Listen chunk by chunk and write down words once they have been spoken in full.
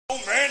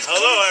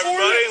Hello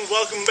everybody, and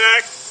welcome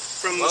back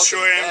from the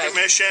short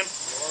intermission.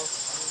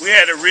 We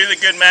had a really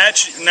good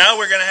match. Now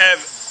we're going to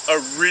have a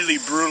really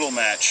brutal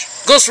match.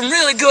 Goes from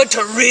really good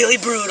to really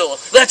brutal.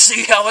 Let's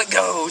see how it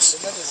goes.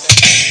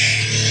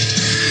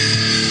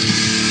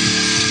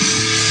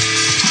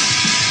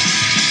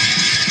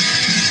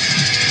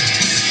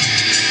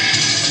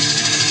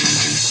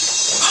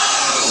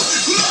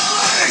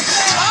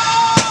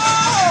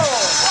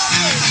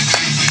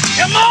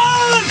 Come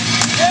on!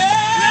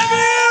 Let me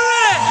hear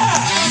it!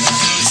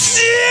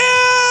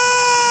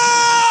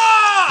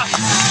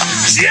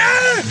 Yeah!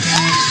 Yeah!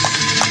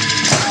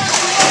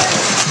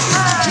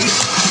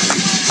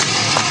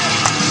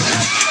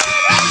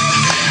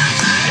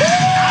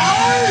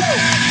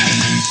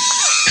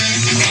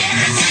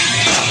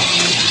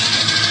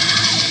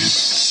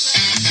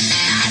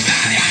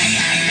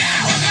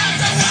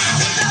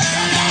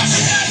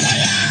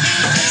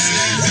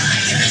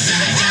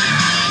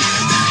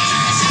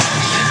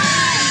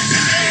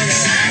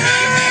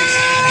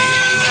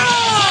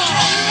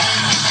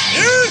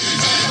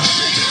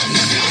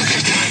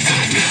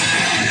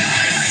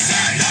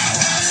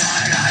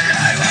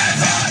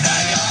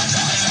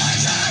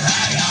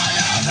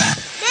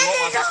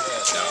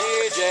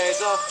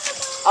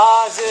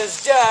 Oz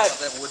is dead.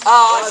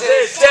 Oz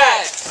is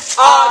dead.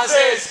 Oz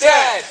is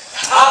dead.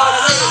 Oz is dead. Come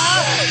on,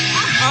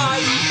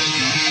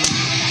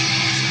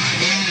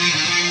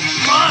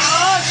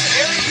 Oz.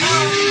 Here we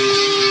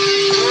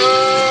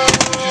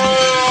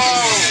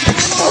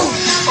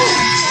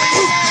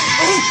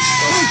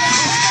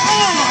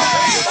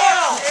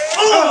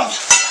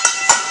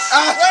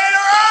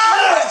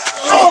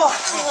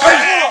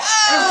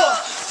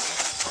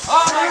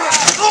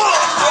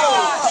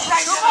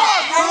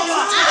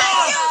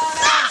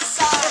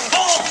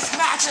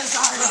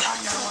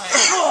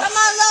Come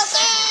on,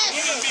 Lokis!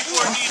 Even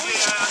before DJ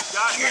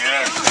got here.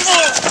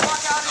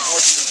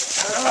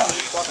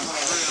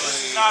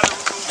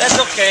 That's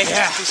okay. Don't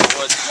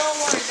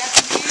worry, that's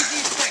an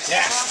easy fix.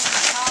 Yeah.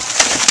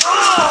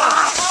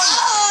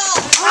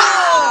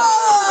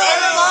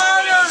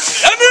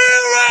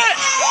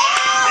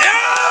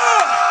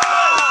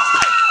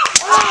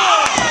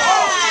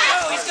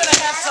 He's gonna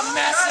have some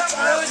massive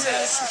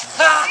bruises.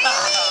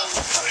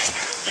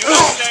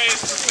 USA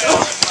is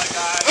fulfilling like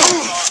I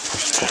thought.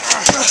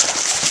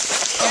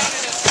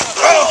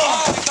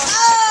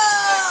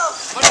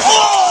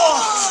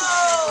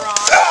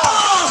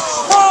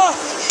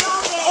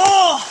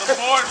 The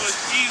board was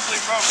easily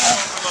broken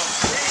over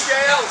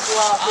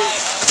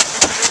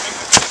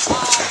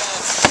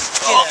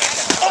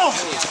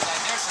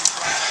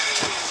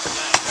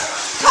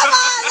Come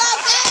on,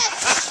 Lokis!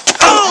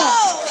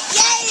 Oh,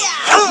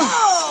 yeah!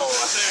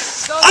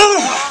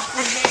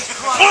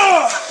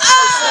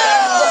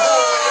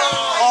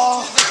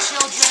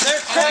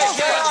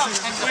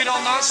 We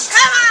don't know.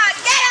 Come on,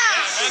 get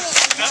up!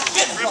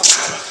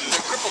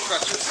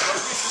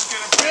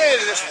 Get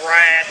into this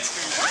rat.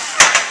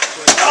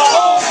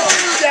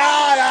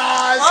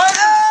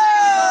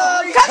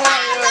 Come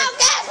on,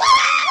 Lokis!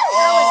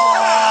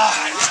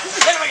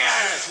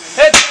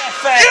 Head that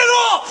fast. Get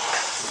off!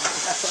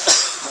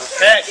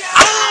 Head.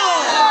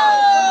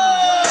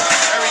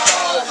 There we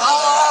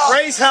go.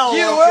 Raise hell,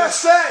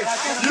 USA!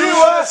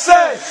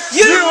 USA!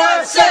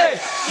 USA!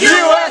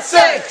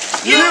 USA!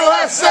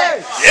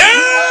 USA!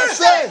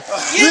 USA!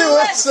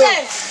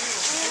 USA!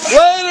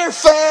 Later,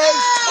 fans!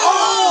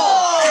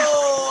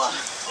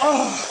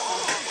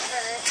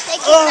 Take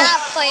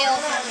that foil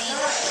from me.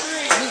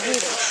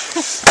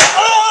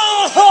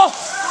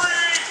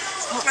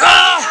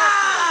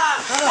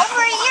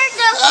 Over here,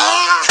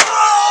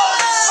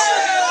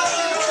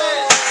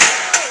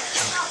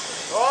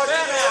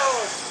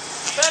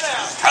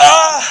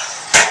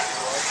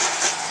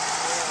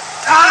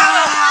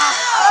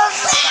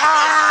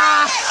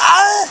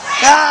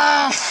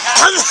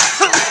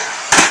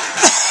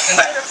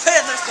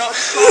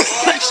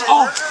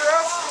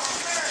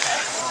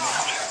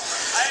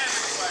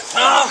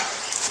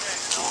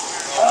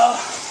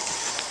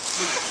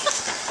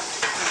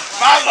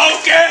 My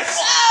Lokis!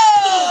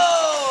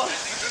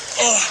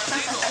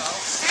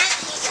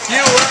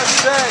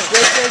 USA!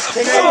 Get this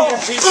Canadian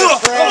piece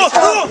of trash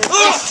out of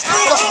here.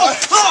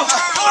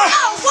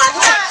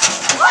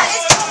 what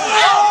is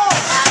going on?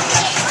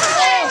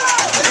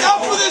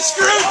 Enough with the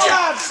screw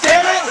jobs,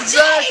 damn it!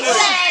 Exactly!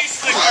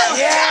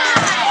 Yeah!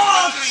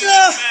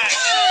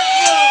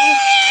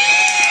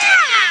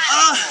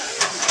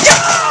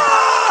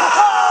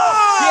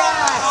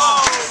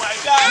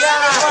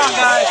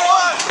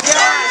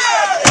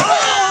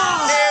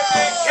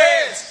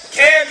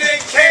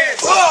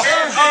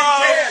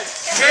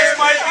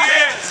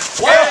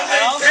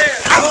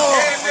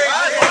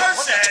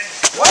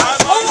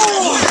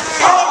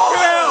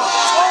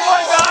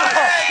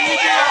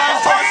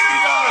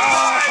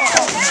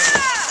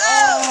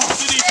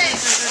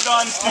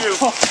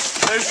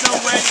 There's no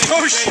way they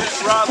can say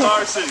it's Rod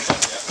Larson.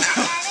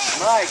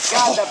 My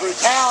God, the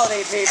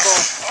brutality, people.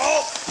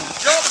 Oh,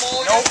 jump,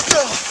 Molly. Nope.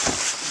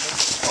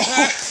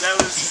 That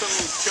was some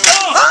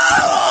joke.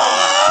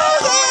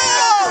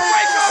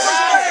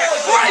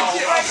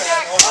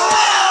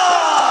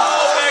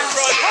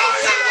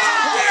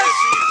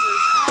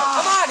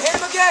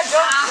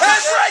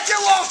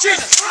 Hit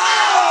him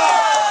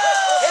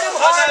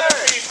harder.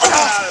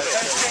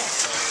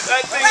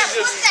 That thing is What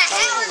just. the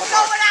hell is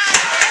going on?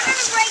 I'm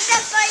gonna break that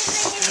fighting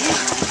thing.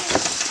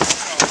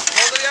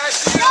 Hold the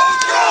ICU.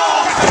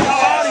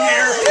 Out of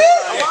here.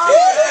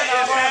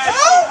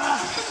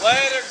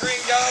 Later, Green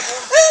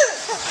Goblin.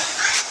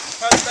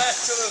 Cut back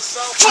to the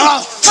south.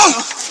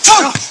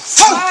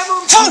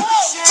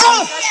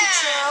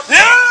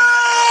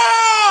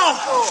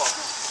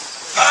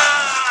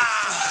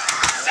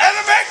 Send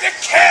him back to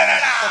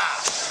Canada.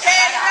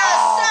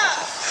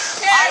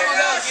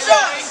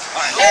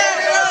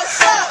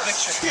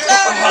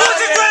 Who's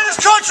the greatest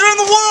country in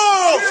the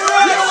world?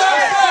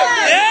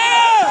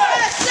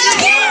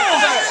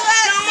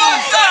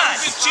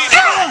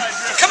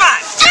 Come on.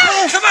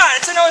 Come on.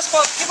 It's a noise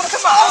fault. People,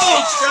 come on.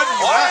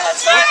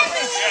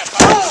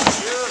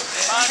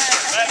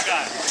 That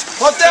guy.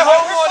 Put that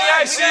homo in the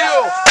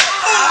ICU.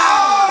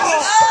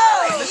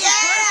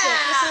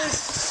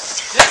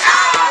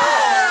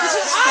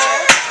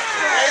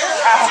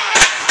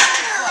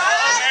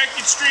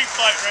 American street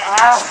fight right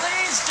now.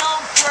 Please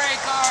don't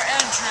break our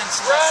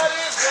entrance.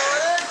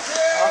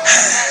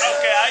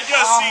 Okay, I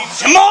just seen.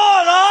 Come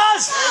on,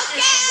 Oz!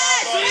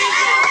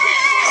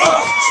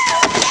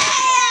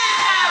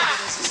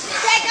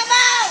 Take him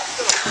out!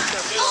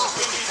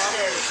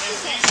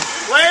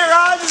 Later,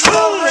 Oz is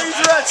going to raise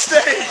that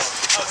stage.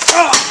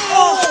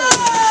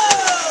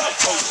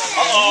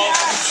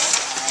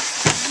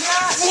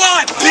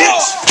 What,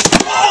 bitch?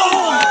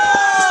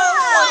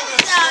 What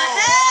the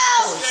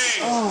hell?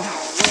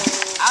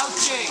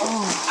 Ouchie.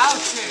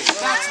 Ouchie.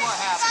 That's what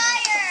happened.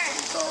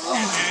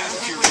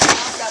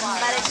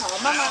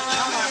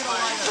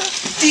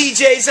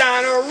 DJ's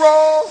on a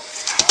roll.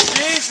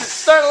 Jesus, it's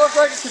starting to look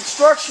like a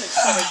construction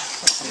site.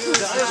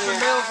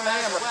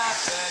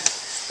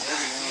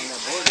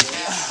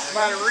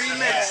 About to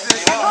remix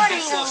this. Come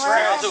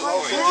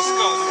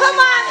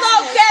on,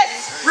 Lokis!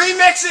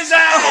 Remix his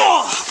out. Come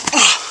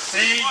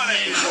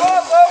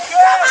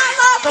on,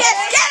 Lokis!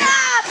 Get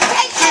up!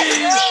 Take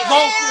this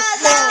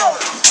females out!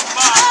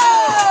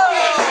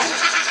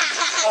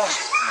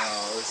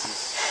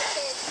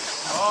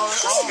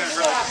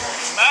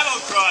 Metal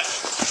crutch.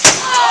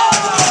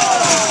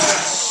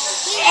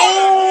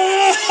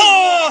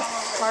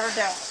 Harder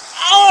down.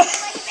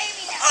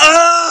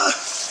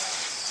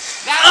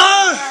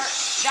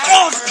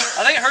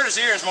 I think it hurt his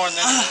ears more than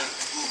this.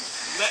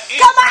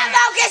 Come on,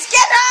 Lokis!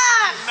 Get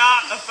up!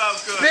 Not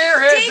felt good.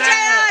 Beer his DJ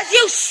ass. Oz,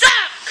 you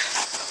suck!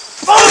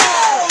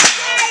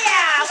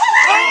 Yeah!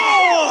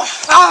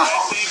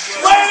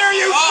 Later,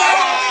 you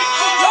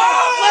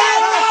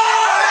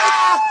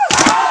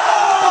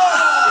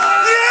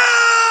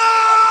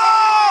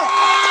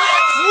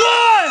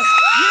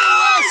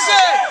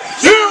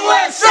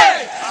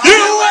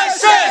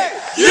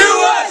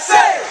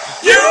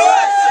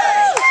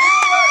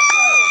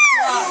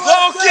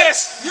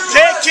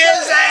Kick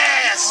his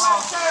ass!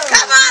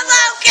 Come on,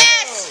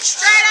 Lokis!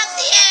 Straight up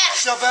the ass!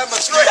 Shove that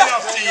Straight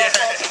up the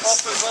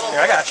ass.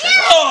 Here, I got you.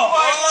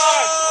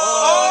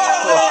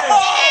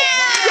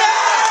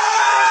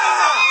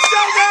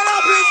 Shove that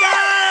up his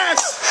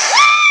ass!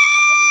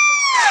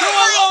 Come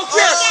on,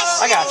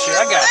 Lokis! I got you.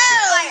 I got you.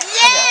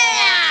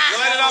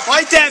 Yeah!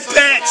 Fight that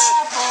bitch!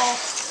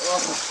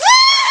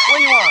 What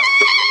do you want?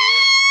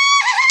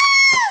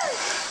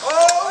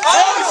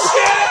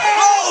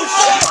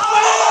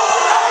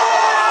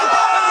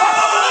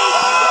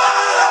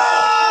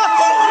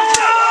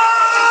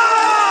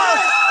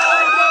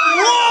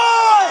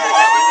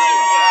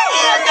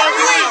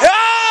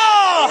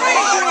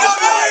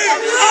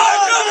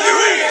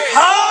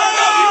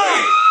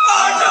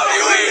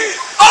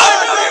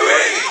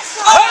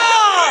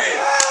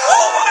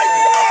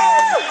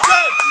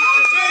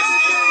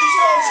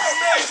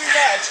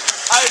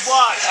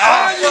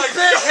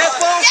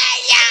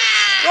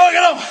 Look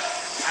at him!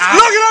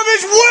 Look at him,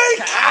 he's weak!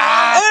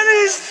 And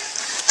he's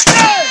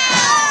dead!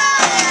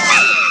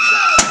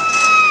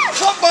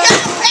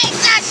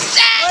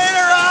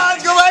 Later on,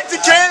 go back to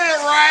Canada,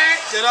 right?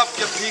 Get up,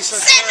 you piece of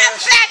Send him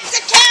trash. back to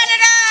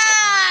Canada!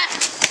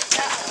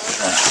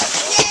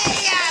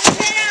 Yeah!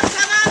 Send him!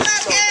 Come on,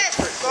 Lokis!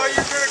 Oh,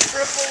 you're gonna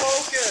cripple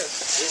Lokis.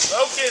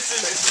 Lokis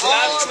is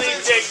actually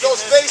taking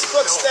Those this.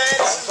 Facebook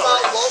statuses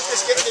about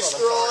Lokis getting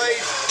destroyed.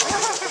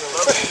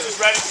 Lokis is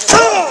ready to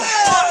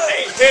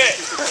hey, hit.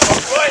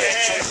 Right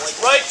hand,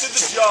 right to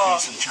the jaw.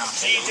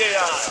 DJ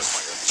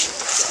Oz.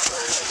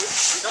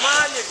 Come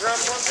on, you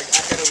gremlin.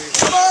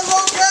 Come on,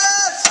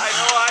 Lokis! I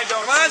know I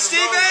don't. Come on, see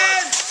the Steven!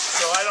 robot,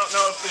 so I don't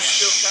know if this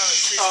still counts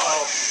street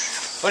fight.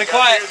 Put it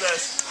quiet. Hear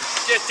this.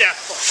 Get that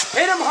fuck.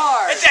 Hit him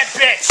hard. Hit that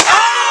bitch.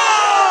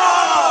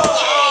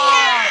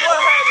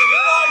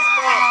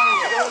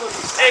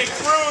 A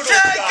brutal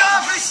Take shot.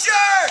 off his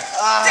shirt!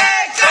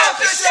 Take off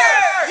the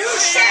shirt! You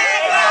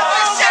shake off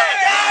the shirt!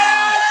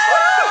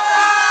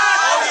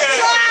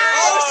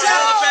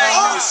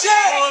 Oh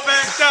shit! Pull it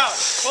back down.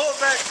 Pull it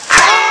back.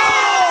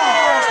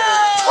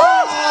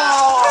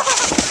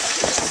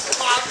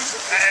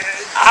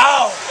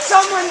 Ow!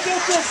 Someone get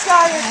this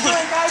guy a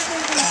drink. I think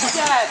he's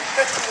dead.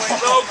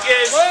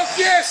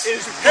 Lokis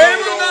is Hit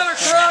him with another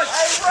crunch.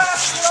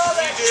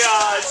 DJ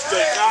Oz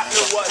does not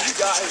know what he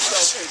got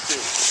himself into.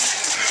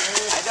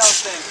 I don't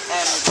think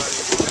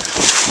anybody.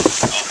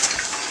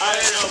 I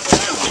don't know, but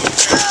I think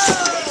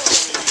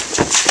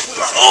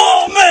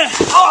Oh man!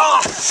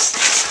 Oh!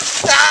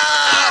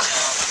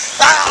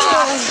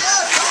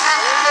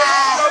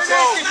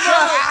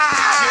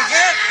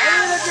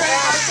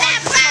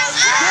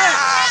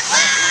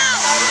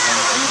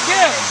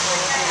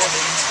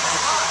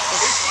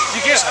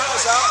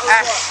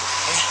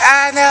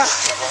 I know.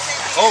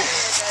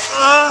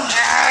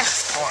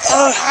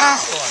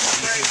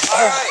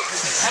 Alright,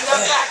 and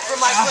I'm back for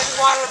my quick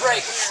water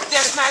break.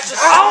 This match is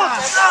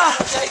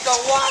take a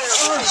water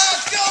break.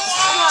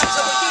 Come on,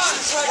 so we get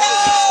some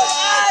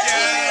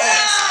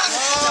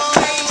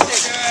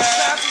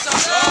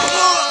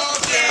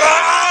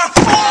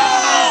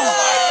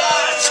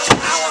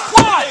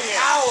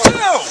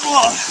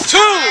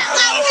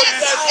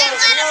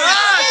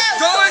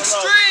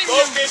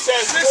Lokis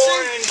has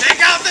born.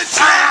 Take out the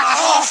trash,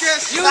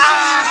 Lokis!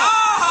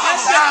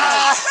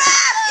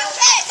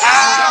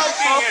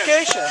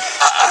 Provocation.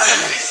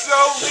 It's so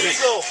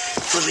legal.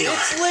 It's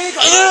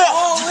legal. It's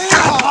all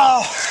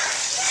legal.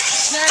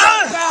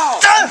 Snap, pow.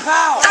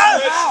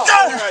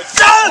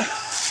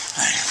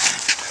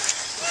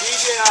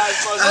 DJ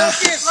Oz must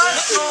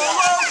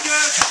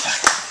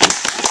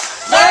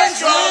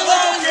Let's go,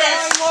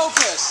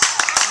 Lokis.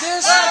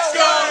 This Let's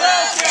go,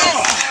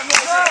 Lokis!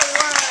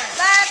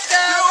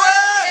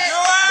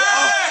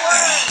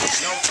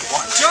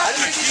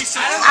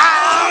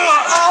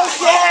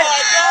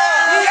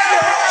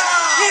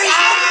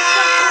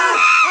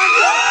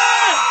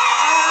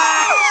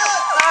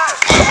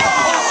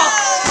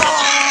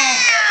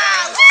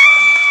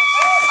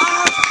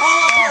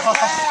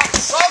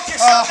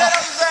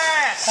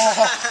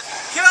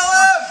 Kill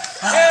him!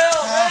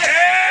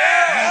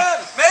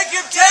 Make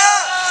him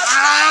tell!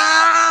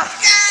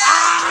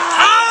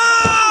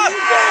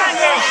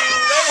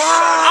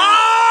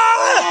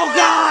 Oh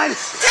God!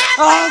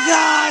 Oh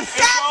God!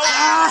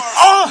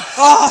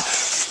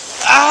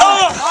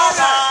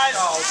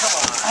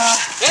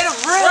 Hit him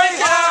really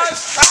hard.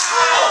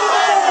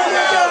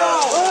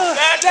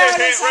 That's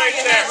it right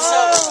there.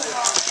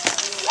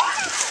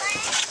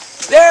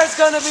 There's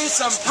gonna be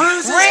some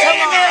bruises.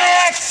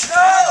 Remix!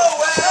 No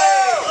way!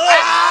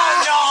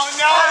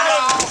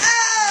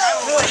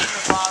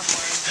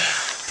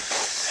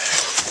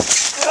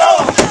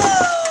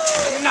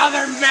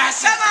 Another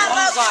massive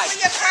bullseye.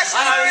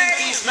 I don't think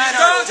these men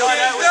are done.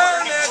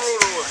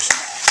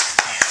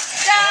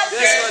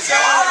 This was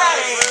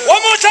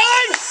One more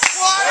time!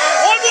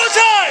 One more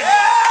time!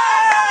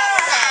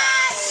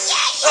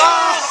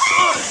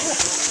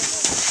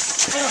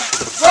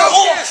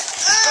 Lokis!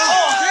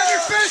 Get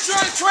your fish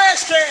on the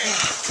trash can!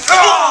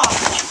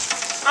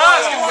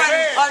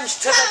 punch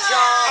to the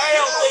jaw. I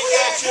don't think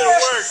that should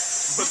have worked,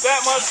 but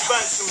that must have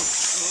been some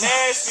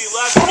nasty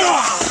left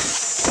arm.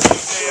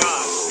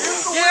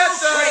 Get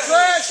the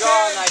trash Jaw,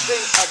 can! and I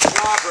think a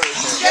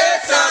jawbreaker.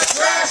 Get the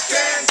trash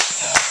can!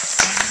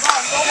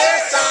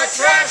 Get the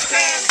trash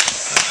can!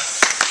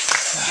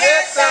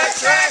 Get the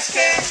trash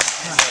can!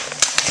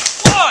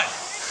 1,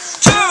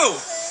 2,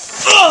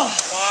 2.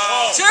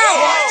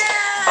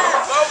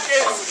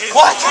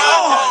 What?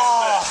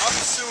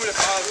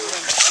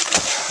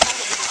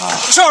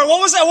 Sorry, what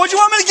was that? What'd you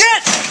want me to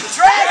get?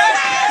 Trash can!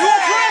 You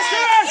want trash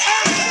can?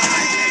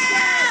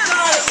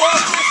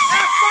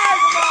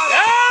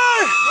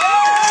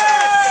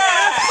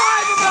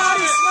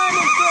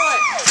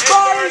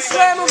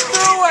 Slam him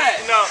through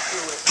it! No.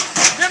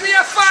 Give me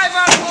a 5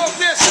 out of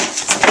Lokis!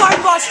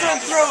 Spine buster him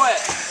through it!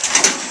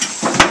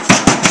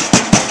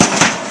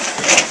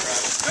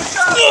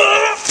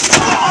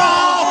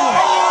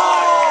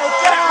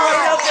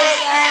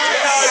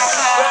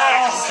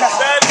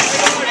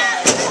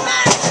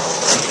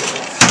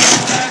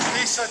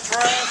 Piece of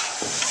trash.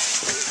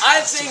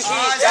 I think he's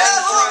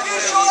Yeah,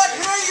 Lokis, you're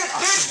like, here you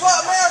bitch, put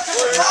America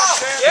to the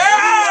top.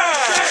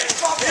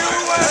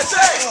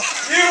 USA!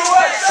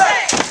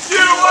 USA!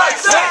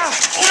 USA!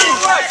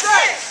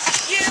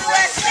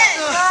 USA!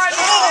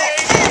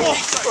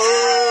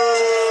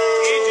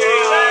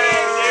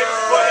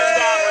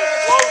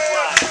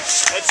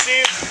 Let's see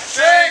if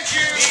Thank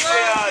you, DJ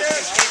Oz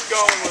can keep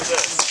going with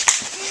this.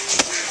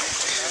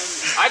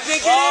 I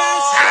think it is.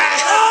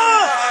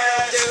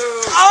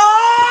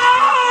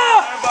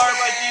 Bar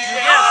by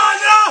DJ Oz.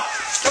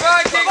 Come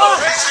on, Dingle!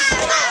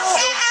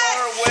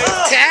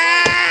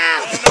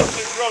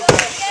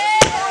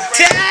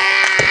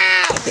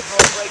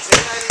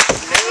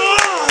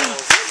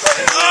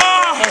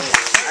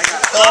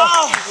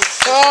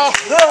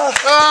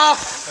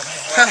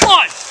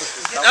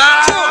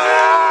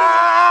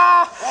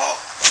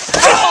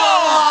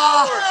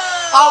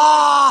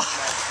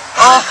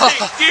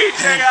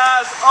 DJ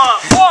Oz up.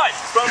 1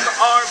 from the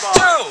armbar.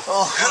 2.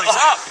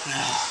 Up.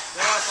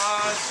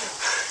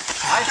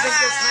 I think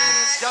this man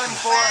is done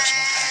for.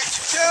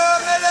 2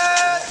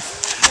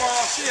 minutes!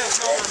 Well, she has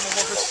no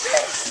remorse.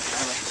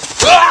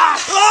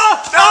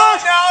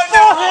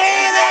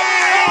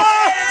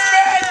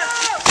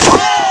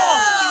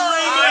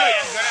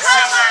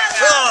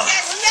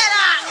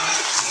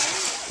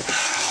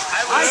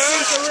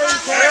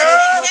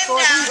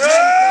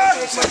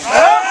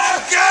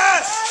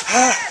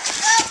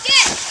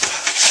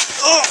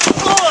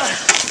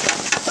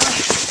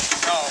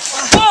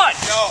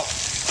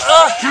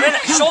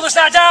 Shoulders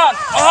not down.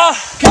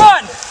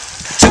 1,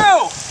 2,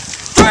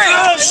 3.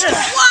 What? Is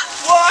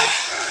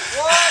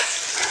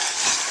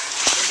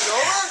it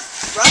over?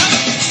 Right?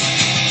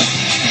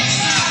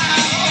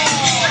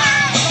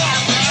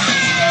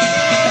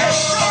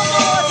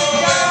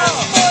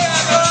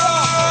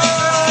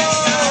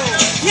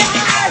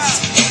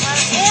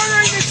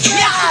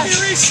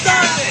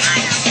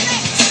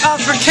 Out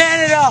for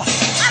Canada!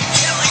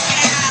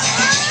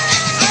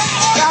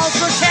 Out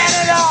for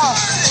Canada!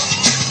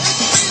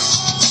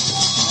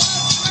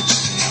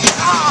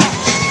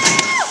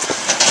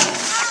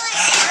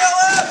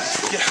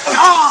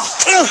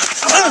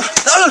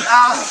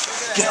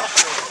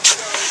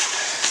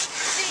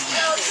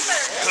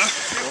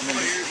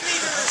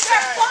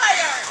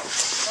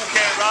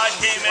 Okay, Rod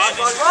came in.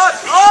 Rod!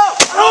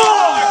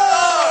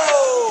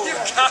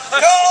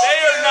 They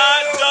are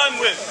not done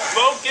with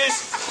Lokis.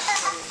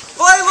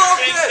 Play I Lokis!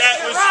 think that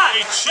was a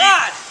cheap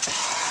shot.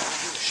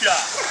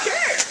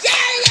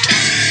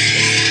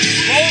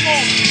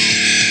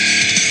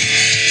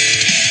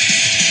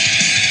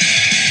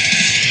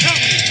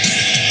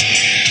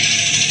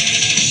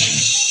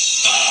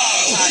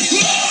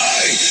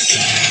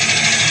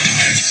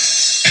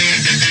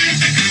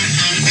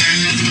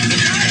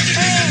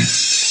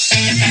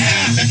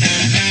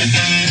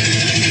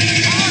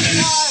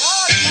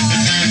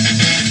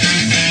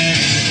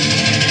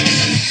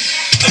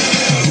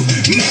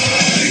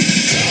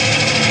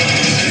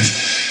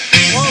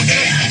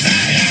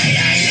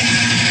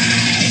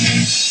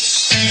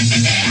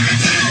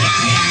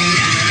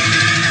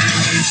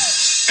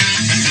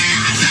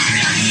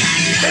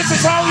 This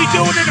is how we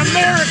do it in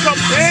America,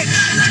 bitch!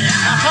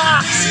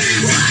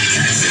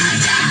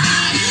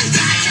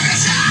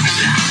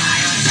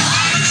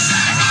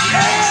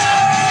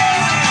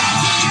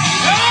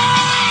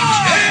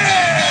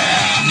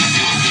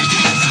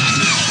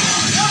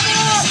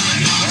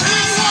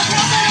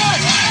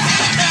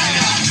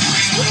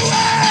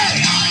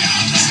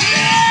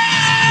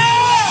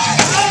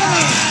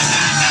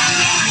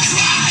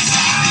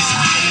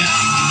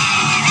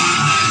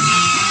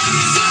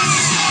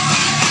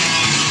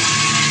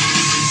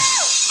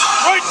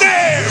 Right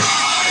there!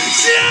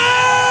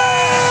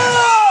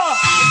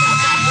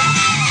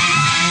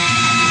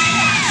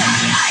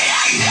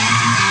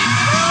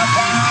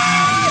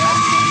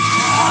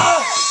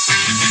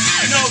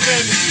 I know,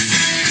 baby.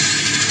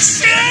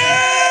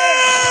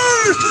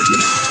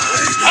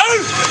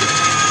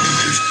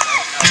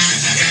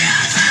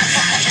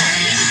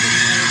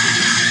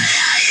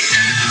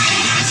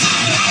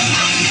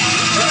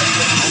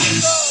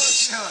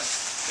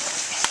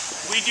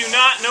 We do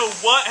not know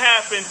what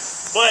happened,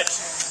 but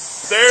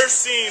there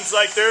seems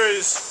like there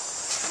is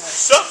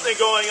something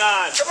going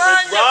on with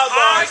Rob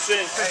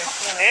Lawson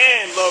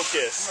and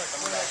Lokis.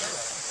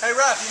 Hey,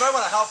 Ref, you might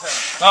want to help him.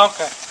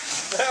 Okay.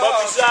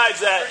 But besides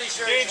that,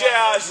 DJ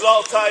Oz is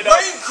all tied up.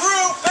 Rain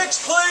crew,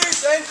 fix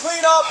please, and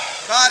clean up.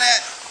 Got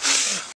it.